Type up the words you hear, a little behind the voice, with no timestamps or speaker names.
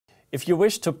If you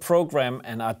wish to program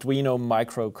an Arduino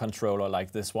microcontroller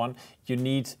like this one, you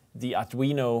need the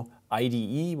Arduino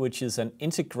IDE, which is an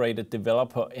integrated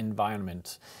developer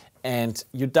environment. And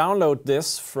you download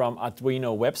this from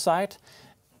Arduino website.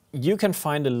 You can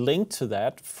find a link to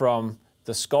that from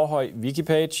the SKAARHOJ wiki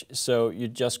page. So you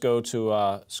just go to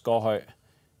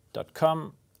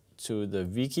SKAARHOJ.com to the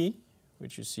wiki,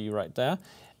 which you see right there.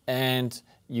 And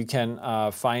you can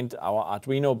find our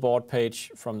Arduino board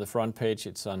page from the front page.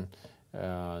 It's on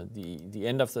the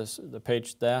end of the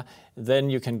page there. Then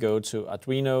you can go to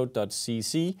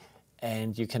arduino.cc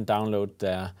and you can download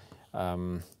their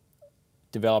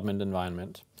development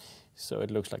environment. So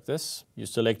it looks like this. You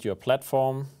select your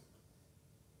platform.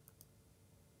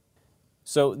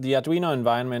 So the Arduino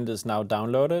environment is now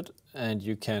downloaded, and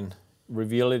you can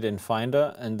reveal it in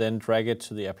Finder and then drag it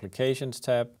to the Applications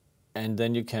tab. And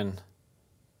then you can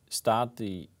start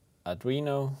the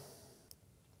Arduino.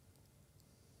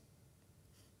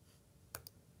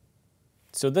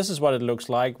 So this is what it looks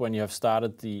like when you have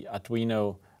started the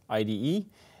Arduino IDE.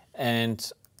 And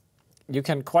you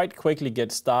can quite quickly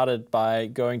get started by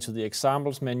going to the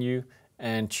Examples menu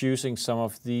and choosing some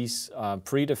of these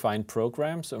predefined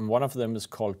programs. And one of them is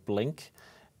called Blink.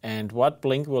 And what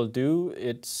Blink will do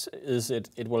is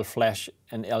it will flash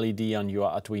an LED on your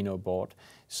Arduino board.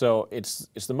 So it's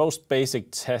the most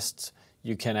basic test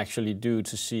you can actually do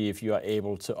to see if you are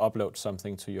able to upload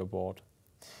something to your board.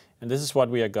 And this is what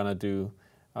we are going to do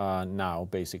now,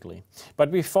 basically.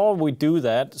 But before we do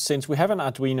that, since we have an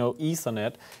Arduino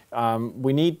Ethernet,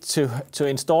 we need to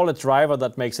install a driver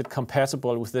that makes it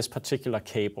compatible with this particular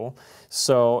cable.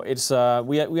 So it's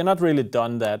we are not really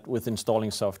done that with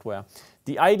installing software.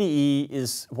 The IDE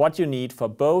is what you need for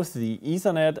both the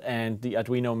Ethernet and the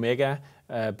Arduino Mega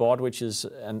board, which is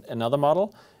another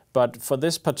model. But for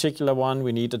this particular one,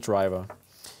 we need a driver.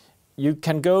 You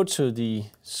can go to the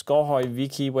SKAARHOJ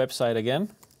wiki website again.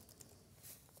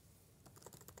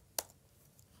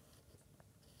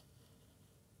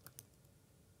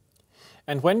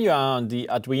 And when you are on the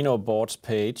Arduino boards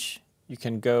page, you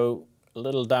can go a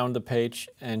little down the page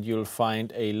and you'll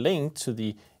find a link to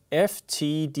the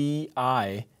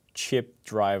FTDI chip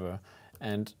driver.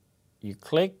 And you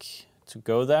click to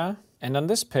go there. And on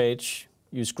this page,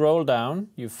 you scroll down,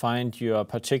 you find your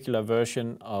particular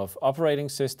version of operating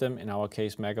system, in our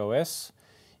case Mac OS.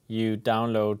 You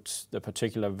download the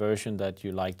particular version that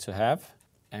you like to have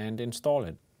and install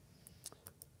it.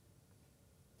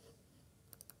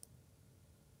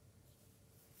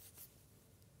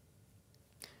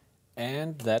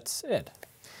 And that's it.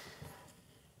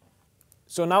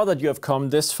 So now that you have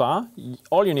come this far,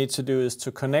 all you need to do is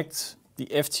to connect the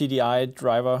FTDI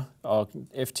driver or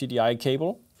FTDI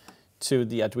cable to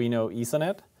the Arduino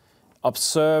Ethernet.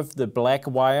 Observe the black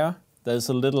wire. There's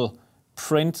a little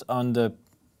print on the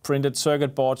printed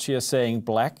circuit board here saying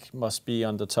black, must be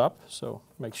on the top, so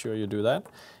make sure you do that.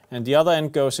 And the other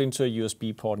end goes into a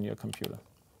USB port in your computer.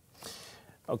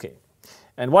 Okay.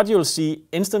 And what you'll see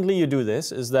instantly you do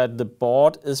this is that the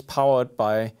board is powered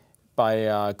by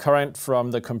current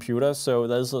from the computer. So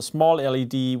there's a small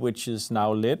LED which is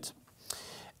now lit.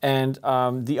 And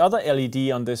the other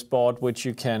LED on this board which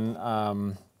you can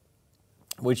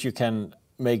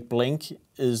make blink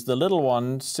is the little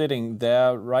one sitting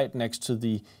there right next to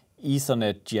the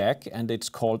Ethernet jack, and it's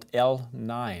called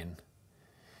L9.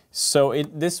 So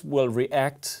this will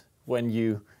react when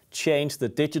you change the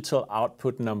digital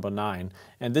output number 9.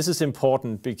 And this is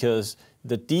important because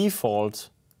the default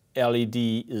LED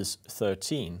is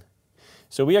 13.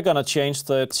 So we are going to change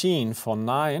 13 for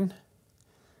 9.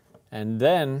 And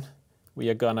then we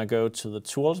are going to go to the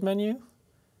Tools menu,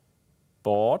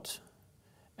 Board.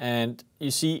 And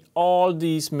you see all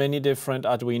these many different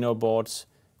Arduino boards.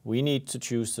 We need to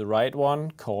choose the right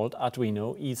one called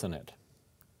Arduino Ethernet.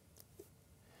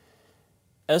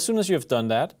 As soon as you've done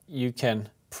that, you can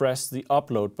press the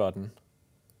upload button.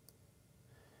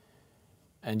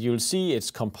 And you'll see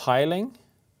it's compiling,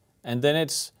 and then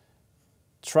it's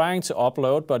trying to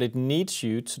upload, but it needs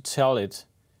you to tell it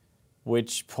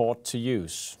which port to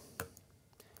use.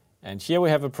 And here we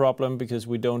have a problem because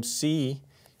we don't see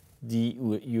the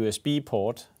USB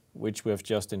port which we have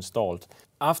just installed.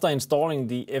 After installing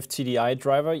the FTDI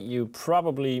driver, you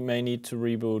probably may need to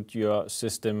reboot your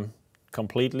system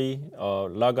completely or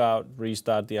log out,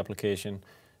 restart the application.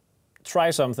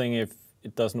 Try something if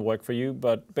it doesn't work for you,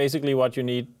 but basically what you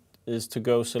need is to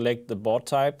go select the board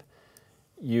type.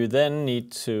 You then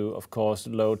need to, of course,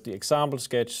 load the example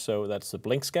sketch, so that's the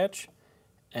blink sketch.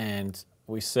 And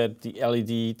we set the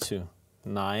LED to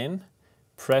 9,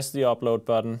 press the upload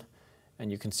button,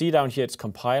 And you can see down here it's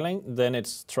compiling, then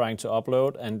it's trying to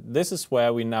upload, and this is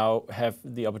where we now have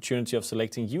the opportunity of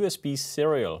selecting USB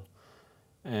serial.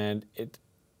 And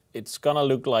it's gonna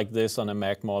look like this on a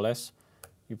Mac more or less.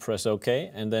 You press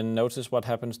OK, and then notice what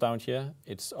happens down here.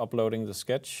 It's uploading the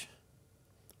sketch.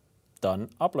 Done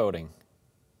uploading.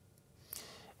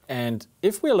 And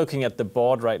if we're looking at the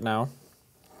board right now,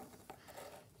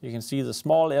 you can see the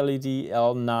small LED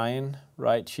L9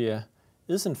 right here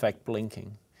is in fact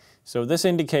blinking. So this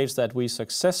indicates that we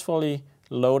successfully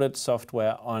loaded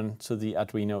software onto the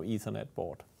Arduino Ethernet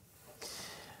board.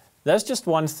 There's just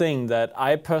one thing that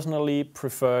I personally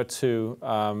prefer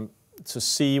to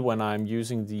see when I'm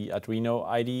using the Arduino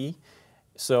IDE.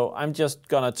 So I'm just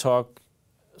gonna talk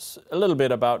a little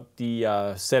bit about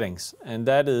the settings, and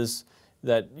that is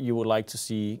that you would like to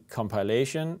see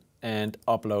compilation and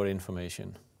upload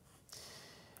information.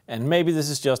 And maybe this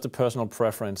is just a personal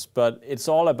preference, but it's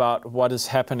all about what is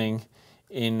happening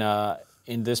in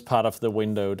this part of the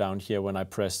window down here when I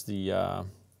press the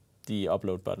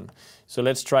upload button. So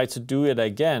let's try to do it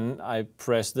again. I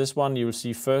press this one. You'll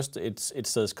see first it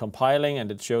says compiling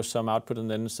and it shows some output, and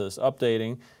then it says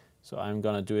updating. So I'm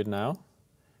gonna do it now.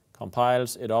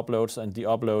 Compiles, it uploads, and the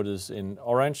upload is in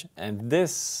orange. And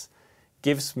this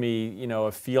gives me, you know,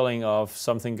 a feeling of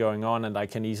something going on, and I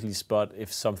can easily spot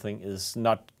if something is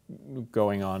not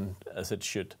going on as it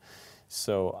should.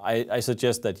 So I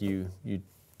suggest that you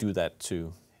do that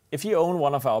too. If you own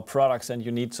one of our products and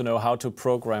you need to know how to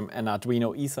program an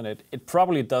Arduino Ethernet, it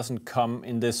probably doesn't come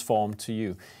in this form to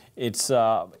you. It's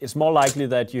more likely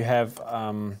that you have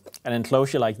an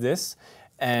enclosure like this,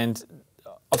 and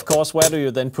of course, where do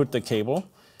you then put the cable?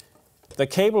 The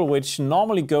cable, which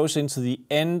normally goes into the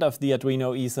end of the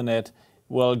Arduino Ethernet,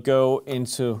 will go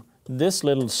into this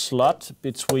little slot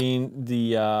between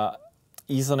the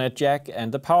Ethernet jack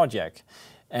and the power jack.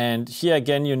 And here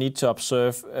again, you need to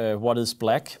observe what is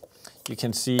black. You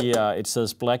can see it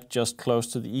says black just close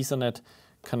to the Ethernet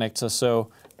connector.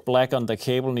 So black on the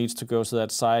cable needs to go to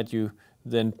that side. You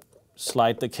then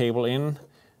slide the cable in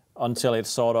until it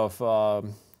sort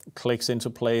of clicks into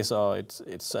place, or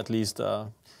it's at least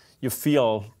you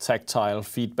feel tactile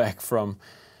feedback from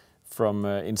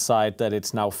inside that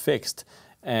it's now fixed.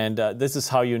 And this is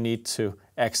how you need to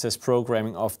access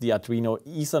programming of the Arduino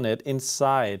Ethernet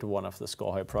inside one of the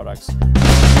SKAARHOJ products.